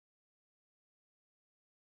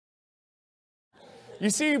You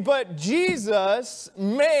see, but Jesus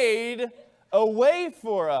made a way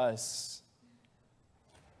for us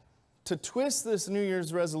to twist this New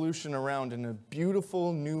Year's resolution around in a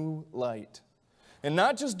beautiful new light. And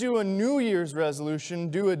not just do a New Year's resolution,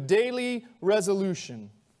 do a daily resolution.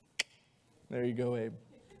 There you go, Abe.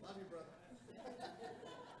 Love you, brother.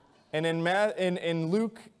 And in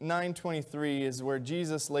Luke 9:23 is where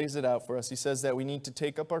Jesus lays it out for us. He says that we need to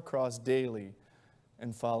take up our cross daily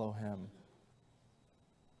and follow Him.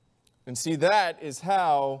 And see, that is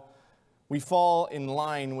how we fall in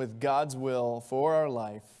line with God's will for our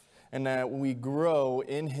life, and that we grow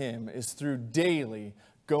in Him is through daily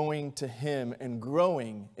going to Him and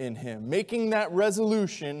growing in Him. Making that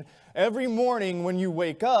resolution every morning when you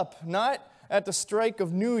wake up, not at the strike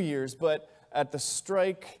of New Year's, but at the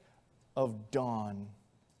strike of dawn.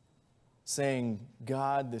 Saying,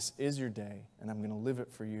 God, this is your day, and I'm going to live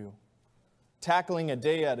it for you. Tackling a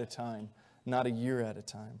day at a time, not a year at a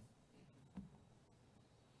time.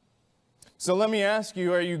 So let me ask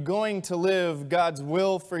you, are you going to live God's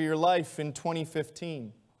will for your life in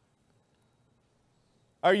 2015?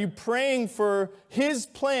 Are you praying for His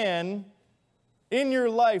plan in your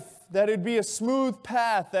life, that it'd be a smooth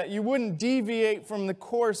path, that you wouldn't deviate from the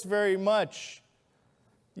course very much?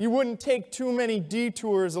 You wouldn't take too many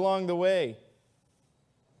detours along the way?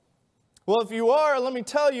 Well, if you are, let me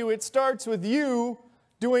tell you, it starts with you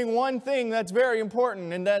doing one thing that's very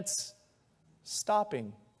important, and that's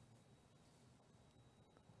stopping.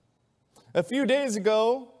 A few days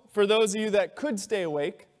ago, for those of you that could stay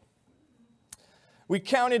awake, we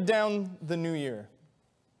counted down the new year.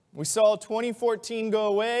 We saw 2014 go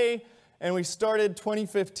away, and we started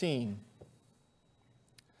 2015.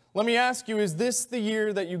 Let me ask you, is this the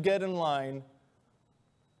year that you get in line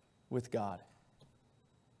with God?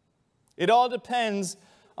 It all depends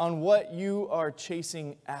on what you are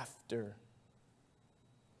chasing after.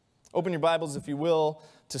 Open your Bibles, if you will,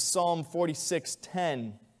 to Psalm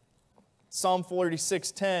 46:10. Psalm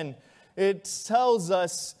 46:10, it tells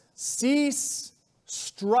us, cease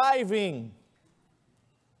striving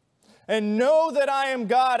and know that I am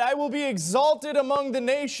God. I will be exalted among the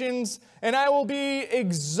nations, and I will be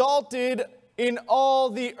exalted in all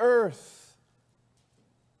the earth.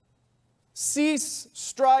 Cease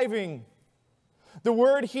striving. The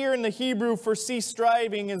word here in the Hebrew for cease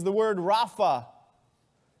striving is the word rapha,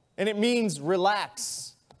 and it means relax.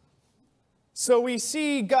 So we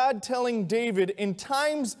see God telling David, in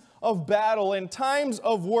times of battle, in times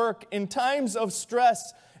of work, in times of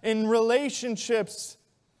stress, in relationships,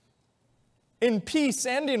 in peace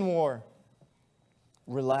and in war,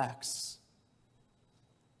 relax.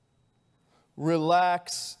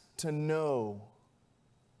 Relax to know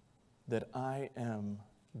that I am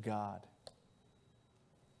God.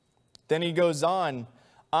 Then he goes on,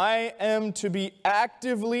 I am to be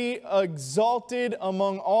actively exalted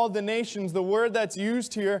among all the nations. The word that's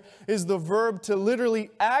used here is the verb to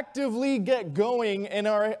literally actively get going in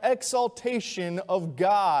our exaltation of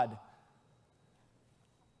God.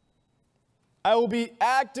 I will be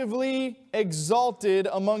actively exalted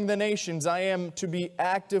among the nations. I am to be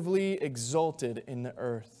actively exalted in the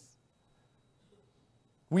earth.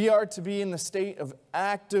 We are to be in the state of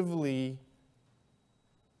actively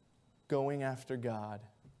going after God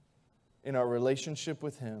in our relationship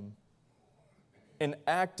with Him, and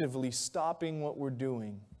actively stopping what we're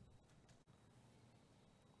doing.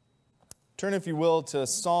 Turn, if you will, to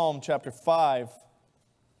Psalm chapter 5.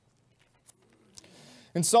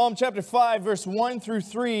 In Psalm chapter 5, verse 1 through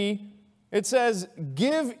 3, it says,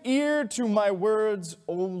 give ear to my words,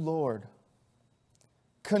 O Lord.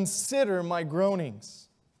 Consider my groanings.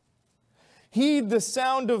 Heed the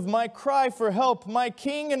sound of my cry for help, my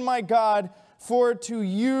King and my God, for to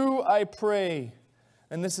you I pray.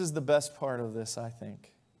 And this is the best part of this, I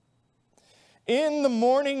think. In the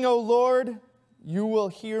morning, O Lord, you will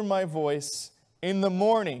hear my voice. In the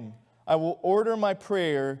morning, I will order my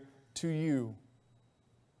prayer to you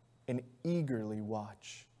and eagerly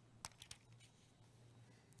watch.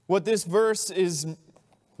 What this verse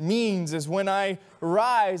means is when I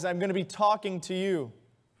rise, I'm going to be talking to you.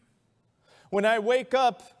 When I wake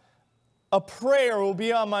up, a prayer will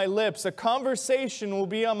be on my lips. A conversation will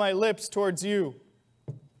be on my lips towards you.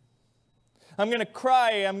 I'm going to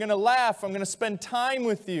cry. I'm going to laugh. I'm going to spend time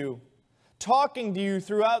with you, talking to you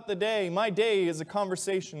throughout the day. My day is a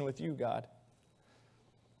conversation with you, God.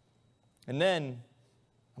 And then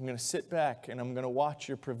I'm going to sit back and I'm going to watch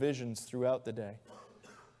your provisions throughout the day.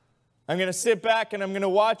 I'm going to sit back and I'm going to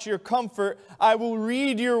watch your comfort. I will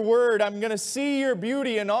read your word. I'm going to see your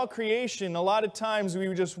beauty in all creation. A lot of times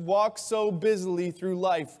we just walk so busily through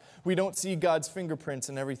life, we don't see God's fingerprints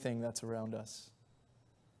in everything that's around us.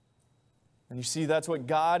 And you see, that's what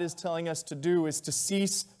God is telling us to do, is to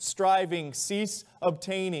cease striving, cease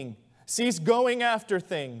obtaining, cease going after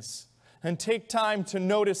things, and take time to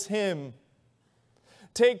notice Him.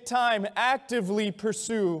 Take time, actively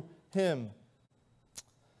pursue Him.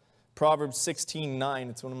 Proverbs 16:9,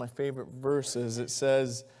 it's one of my favorite verses. It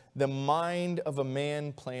says, "The mind of a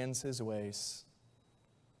man plans his ways."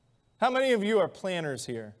 How many of you are planners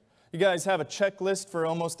here? You guys have a checklist for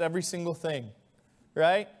almost every single thing,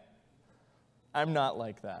 right? I'm not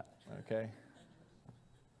like that, okay?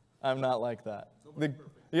 I'm not like that.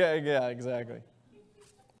 Yeah, exactly.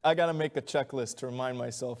 I got to make a checklist to remind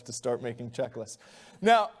myself to start making checklists.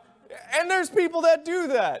 Now, and there's people that do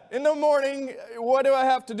that. In the morning, what do I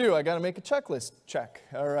have to do? I got to make a checklist. Check.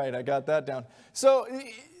 All right, I got that down. So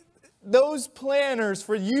those planners,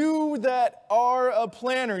 for you that are a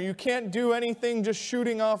planner, you can't do anything just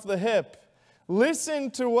shooting off the hip. Listen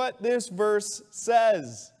to what this verse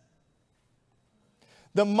says.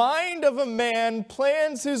 The mind of a man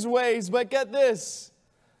plans his ways, but get this,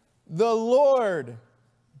 the Lord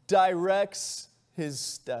directs his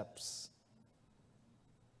steps.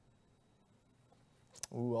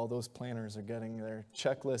 Ooh, all those planners are getting their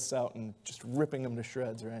checklists out and just ripping them to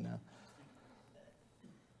shreds right now.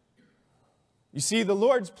 You see, the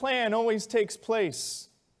Lord's plan always takes place.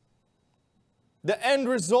 The end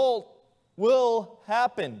result will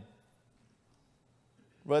happen,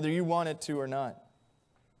 whether you want it to or not.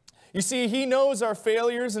 You see, He knows our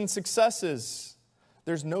failures and successes.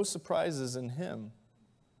 There's no surprises in Him.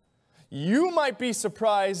 You might be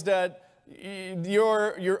surprised at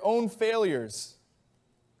your own failures.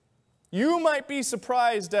 You might be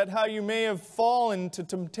surprised at how you may have fallen to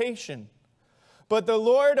temptation. But the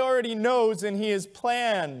Lord already knows, and He has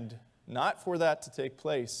planned, not for that to take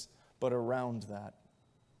place, but around that.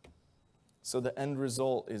 So the end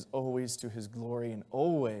result is always to His glory and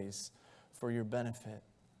always for your benefit.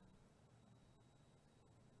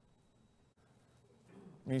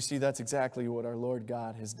 You see, that's exactly what our Lord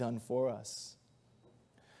God has done for us.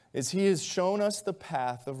 Is He has shown us the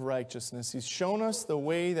path of righteousness. He's shown us the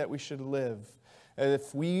way that we should live. And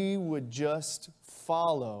if we would just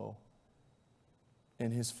follow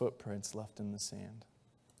in His footprints left in the sand.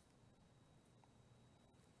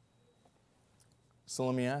 So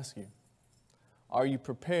let me ask you, are you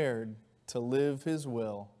prepared to live His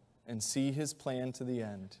will and see His plan to the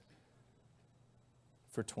end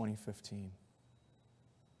for 2015?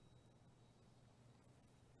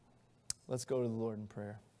 Let's go to the Lord in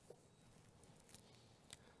prayer.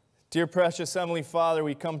 Dear precious Heavenly Father,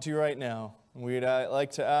 we come to you right now. We'd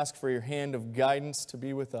like to ask for your hand of guidance to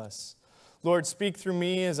be with us. Lord, speak through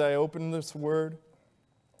me as I open this word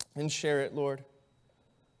and share it, Lord.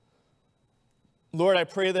 Lord, I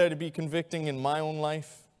pray that it be convicting in my own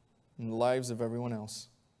life and the lives of everyone else.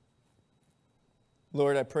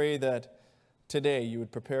 Lord, I pray that today you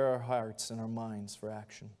would prepare our hearts and our minds for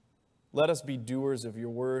action. Let us be doers of your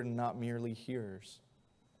word and not merely hearers.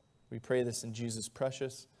 We pray this in Jesus'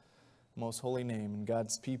 precious, most holy name. And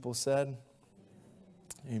God's people said,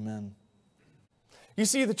 amen. You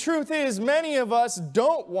see, the truth is, many of us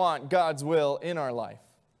don't want God's will in our life.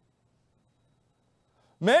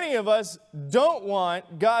 Many of us don't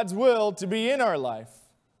want God's will to be in our life.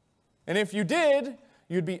 And if you did,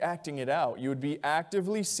 you'd be acting it out. You would be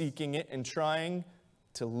actively seeking it and trying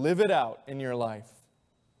to live it out in your life.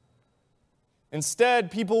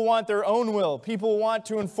 Instead, people want their own will. People want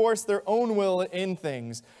to enforce their own will in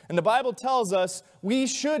things. And the Bible tells us we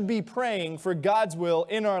should be praying for God's will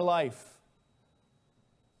in our life.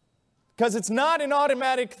 Because it's not an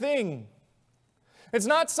automatic thing. It's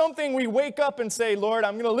not something we wake up and say, Lord,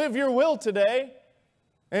 I'm going to live your will today,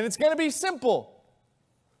 and it's going to be simple.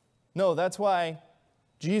 No, that's why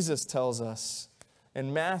Jesus tells us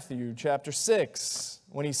in Matthew chapter 6,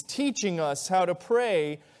 when He's teaching us how to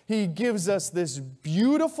pray, He gives us this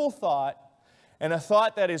beautiful thought, and a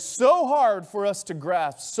thought that is so hard for us to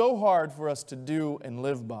grasp, so hard for us to do and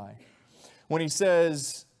live by. When He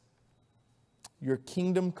says, your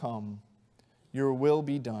kingdom come, your will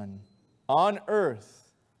be done, on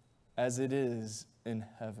earth as it is in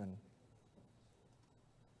heaven.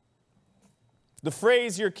 The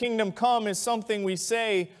phrase, your kingdom come, is something we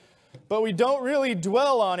say, but we don't really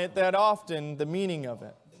dwell on it that often, the meaning of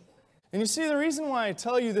it. And you see, the reason why I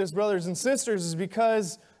tell you this, brothers and sisters, is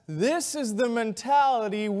because this is the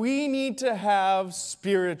mentality we need to have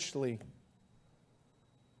spiritually.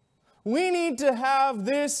 We need to have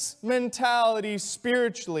this mentality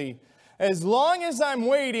spiritually. As long as I'm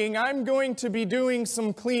waiting, I'm going to be doing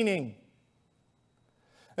some cleaning.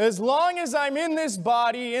 As long as I'm in this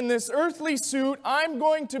body, in this earthly suit, I'm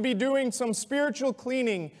going to be doing some spiritual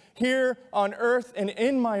cleaning here on earth and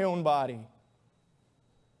in my own body.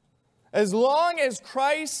 As long as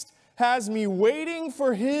Christ has me waiting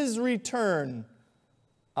for His return,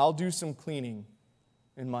 I'll do some cleaning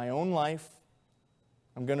in my own life.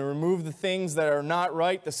 I'm going to remove the things that are not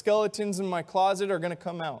right. The skeletons in my closet are going to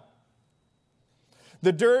come out.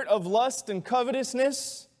 The dirt of lust and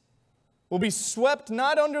covetousness will be swept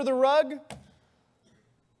not under the rug,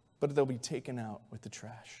 but they'll be taken out with the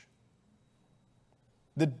trash.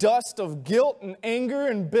 The dust of guilt and anger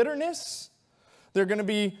and bitterness, they're going to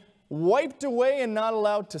be wiped away and not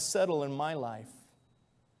allowed to settle in my life.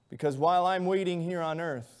 Because while I'm waiting here on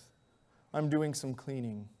earth, I'm doing some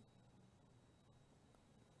cleaning.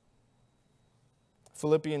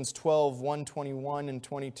 Philippians 12, 1, 21 and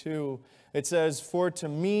 22, it says, "For to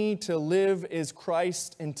me to live is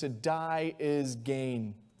Christ, and to die is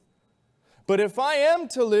gain. But if I am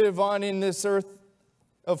to live on in this earth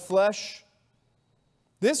of flesh,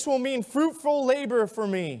 this will mean fruitful labor for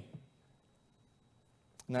me.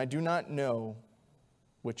 And I do not know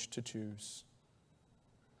which to choose."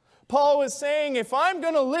 Paul was saying, if I'm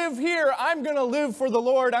going to live here, I'm going to live for the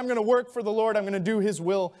Lord. I'm going to work for the Lord. I'm going to do His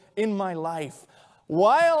will in my life.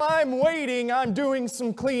 While I'm waiting, I'm doing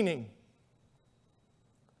some cleaning.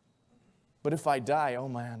 But if I die, oh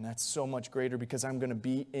man, that's so much greater because I'm going to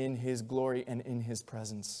be in His glory and in His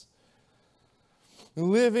presence.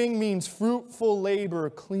 Living means fruitful labor,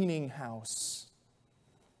 cleaning house.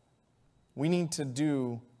 We need to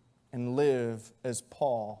do and live as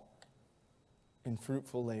Paul in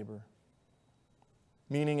fruitful labor.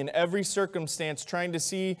 Meaning in every circumstance, trying to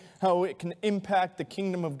see how it can impact the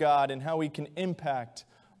kingdom of God and how we can impact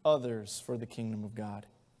others for the kingdom of God.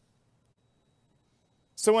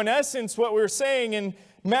 So in essence, what we're saying in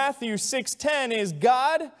Matthew 6:10 is,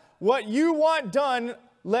 God, what you want done,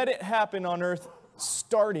 let it happen on earth,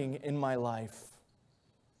 starting in my life.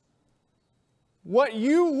 What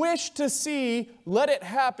you wish to see, let it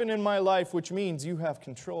happen in my life, which means you have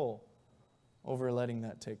control over letting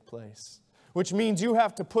that take place. Which means you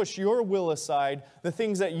have to push your will aside, the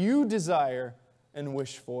things that you desire and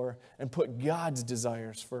wish for, and put God's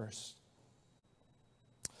desires first.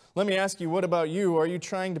 Let me ask you, what about you? Are you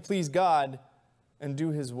trying to please God and do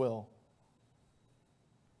His will?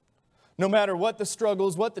 No matter what the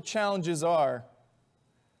struggles, what the challenges are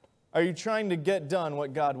you trying to get done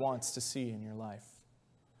what God wants to see in your life?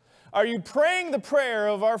 Are you praying the prayer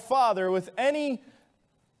of our Father with any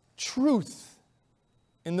truth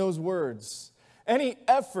in those words? Any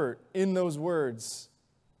effort in those words?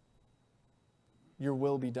 Your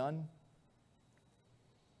will be done?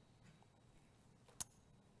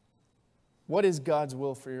 What is God's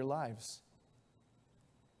will for your lives?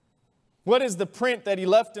 What is the print that He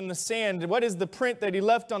left in the sand? What is the print that He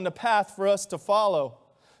left on the path for us to follow,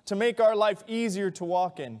 to make our life easier to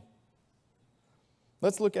walk in?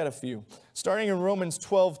 Let's look at a few. Starting in Romans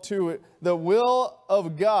 12:2, the will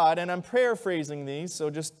of God, and I'm paraphrasing these, so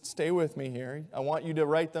just stay with me here. I want you to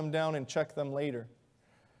write them down and check them later.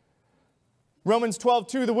 Romans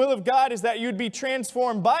 12:2, the will of God is that you'd be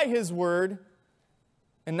transformed by His word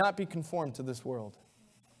and not be conformed to this world.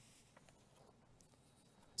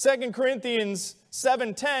 2 Corinthians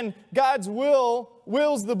 7:10, God's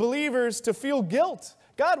wills the believers to feel guilt.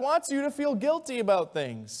 God wants you to feel guilty about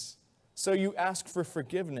things. So you ask for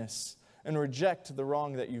forgiveness and reject the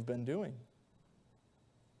wrong that you've been doing.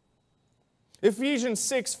 Ephesians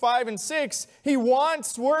 6:5 and 6, He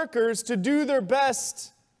wants workers to do their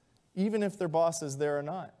best, even if their boss is there or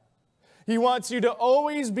not. He wants you to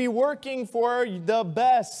always be working for the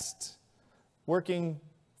best, working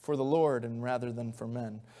for the Lord and rather than for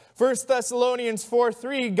men. 1 Thessalonians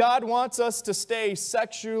 4:3, God wants us to stay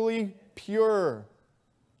sexually pure.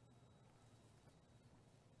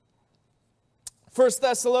 1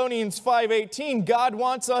 Thessalonians 5:18, God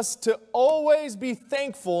wants us to always be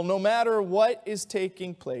thankful no matter what is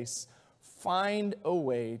taking place. Find a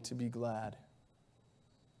way to be glad.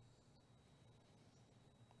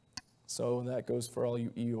 So that goes for all you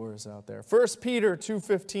Eeyores out there. 1 Peter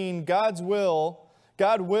 2:15, God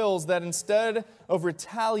wills that instead of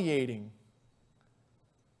retaliating,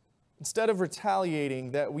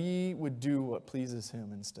 that we would do what pleases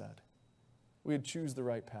Him instead. We would choose the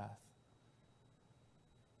right path.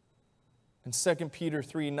 In 2 Peter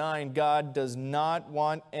 3:9, God does not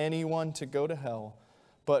want anyone to go to hell,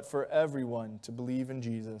 but for everyone to believe in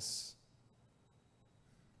Jesus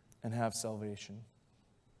and have salvation.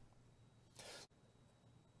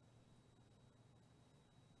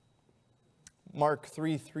 Mark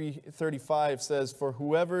 3:35 says, "For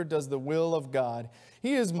whoever does the will of God,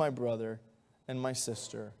 he is my brother and my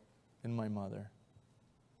sister and my mother."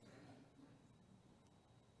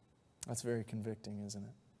 That's very convicting, isn't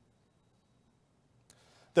it?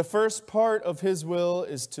 The first part of His will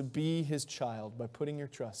is to be His child by putting your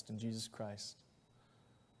trust in Jesus Christ.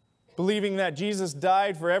 Believing that Jesus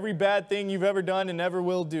died for every bad thing you've ever done and ever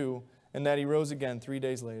will do, and that He rose again 3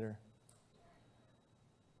 days later.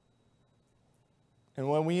 And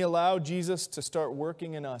when we allow Jesus to start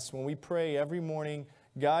working in us, when we pray every morning,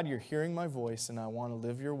 "God, you're hearing my voice and I want to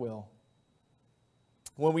live your will."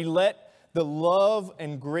 When we let the love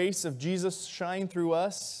and grace of Jesus shine through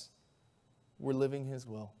us, we're living His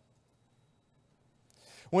will.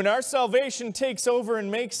 When our salvation takes over and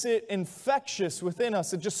makes it infectious within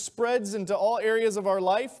us, it just spreads into all areas of our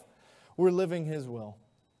life, we're living His will.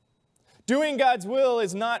 Doing God's will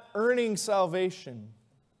is not earning salvation.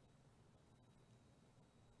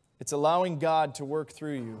 It's allowing God to work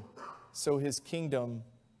through you so His kingdom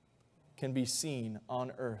can be seen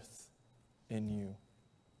on earth in you.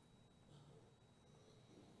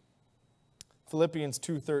 Philippians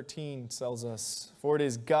 2:13 tells us, "For it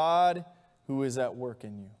is God who is at work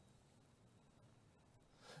in you."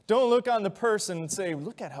 Don't look on the person and say,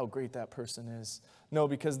 "Look at how great that person is." No,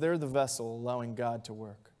 because they're the vessel allowing God to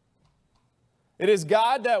work. It is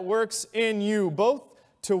God that works in you, both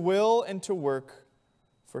to will and to work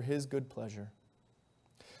for His good pleasure.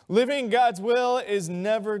 Living God's will is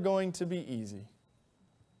never going to be easy.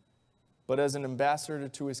 But as an ambassador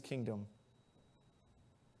to His kingdom,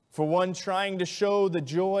 for one trying to show the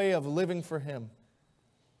joy of living for Him,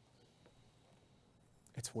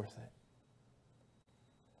 it's worth it.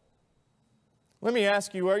 Let me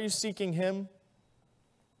ask you, are you seeking Him?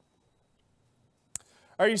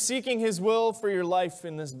 Are you seeking His will for your life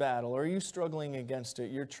in this battle? Or are you struggling against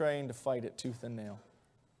it? You're trying to fight it tooth and nail.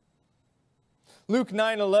 Luke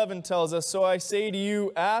 9:11 tells us, "So I say to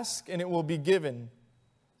you, ask and it will be given.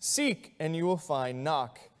 Seek and you will find.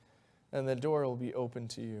 Knock and the door will be open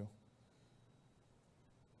to you."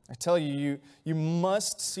 I tell you, you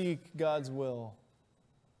must seek God's will.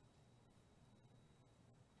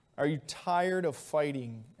 Are you tired of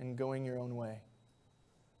fighting and going your own way?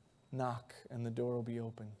 Knock and the door will be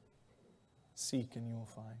open. Seek and you will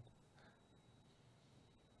find.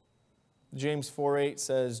 James 4:8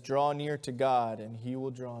 says, "Draw near to God and He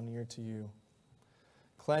will draw near to you.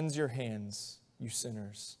 Cleanse your hands, you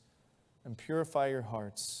sinners, and purify your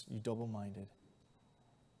hearts, you double-minded."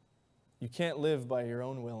 You can't live by your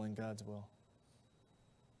own will and God's will.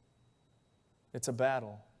 It's a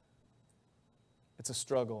battle. It's a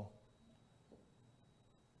struggle.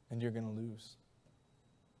 And you're going to lose.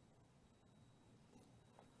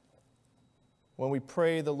 When we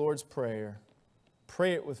pray the Lord's Prayer,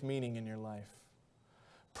 pray it with meaning in your life.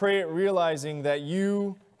 Pray it realizing that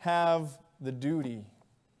you have the duty,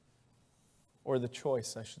 or the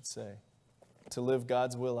choice, I should say, to live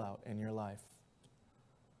God's will out in your life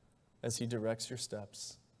as He directs your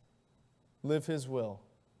steps. Live His will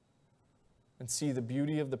and see the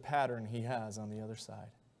beauty of the pattern He has on the other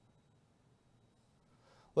side.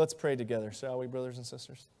 Let's pray together, shall we, brothers and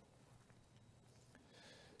sisters?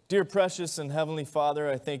 Dear precious and heavenly Father,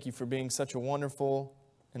 I thank You for being such a wonderful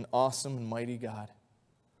and awesome and mighty God.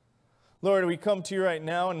 Lord, we come to You right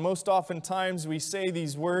now, and most oftentimes we say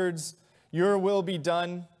these words, "Your will be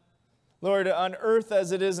done." Lord, on earth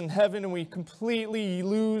as it is in heaven, and we completely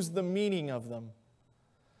lose the meaning of them.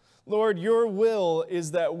 Lord, Your will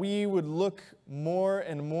is that we would look more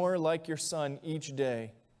and more like Your Son each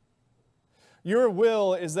day. Your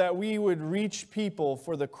will is that we would reach people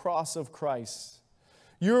for the cross of Christ.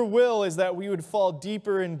 Your will is that we would fall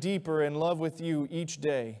deeper and deeper in love with You each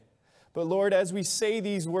day. But Lord, as we say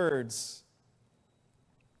these words,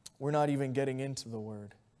 we're not even getting into the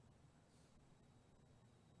Word.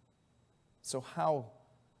 So how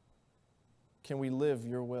can we live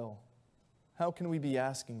Your will? How can we be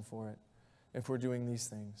asking for it if we're doing these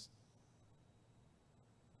things?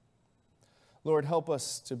 Lord, help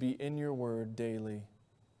us to be in Your Word daily.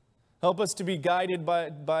 Help us to be guided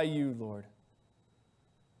by You, Lord.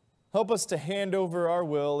 Help us to hand over our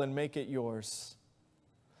will and make it Yours.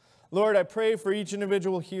 Lord, I pray for each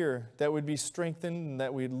individual here that would be strengthened and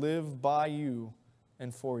that we'd live by You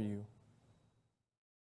and for You.